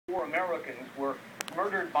4 Americans were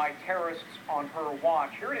murdered by terrorists on her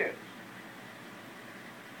watch. Here it is.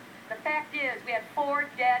 The fact is, we had 4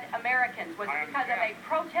 dead Americans. Was it because of a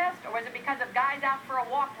protest, or was it because of guys out for a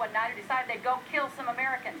walk one night who decided they'd go kill some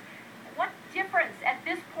Americans? What difference at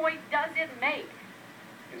this point does it make?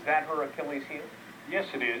 Is that her Achilles heel? Yes,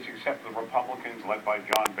 it is, except the Republicans, led by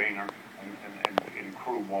John Boehner and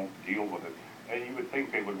crew, won't deal with it. And you would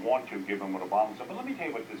think they would want to, given what Obama said. But let me tell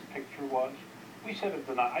you what this picture was. I said it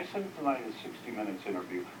tonight in the 60 Minutes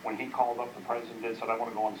interview, when he called up the president and said, I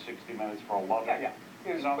want to go on 60 Minutes for a love. Yeah.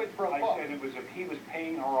 It was I said it was if he was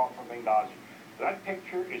paying her off for Benghazi. That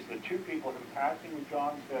picture is the 2 people who passing, as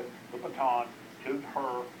John said, the baton to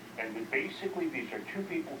her. And basically, these are 2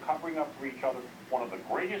 people covering up for each other. One of the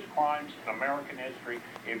greatest crimes in American history.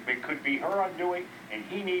 If it could be her undoing, and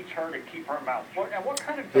he needs her to keep her mouth shut. And what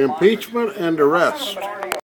kind of Impeachment and arrest.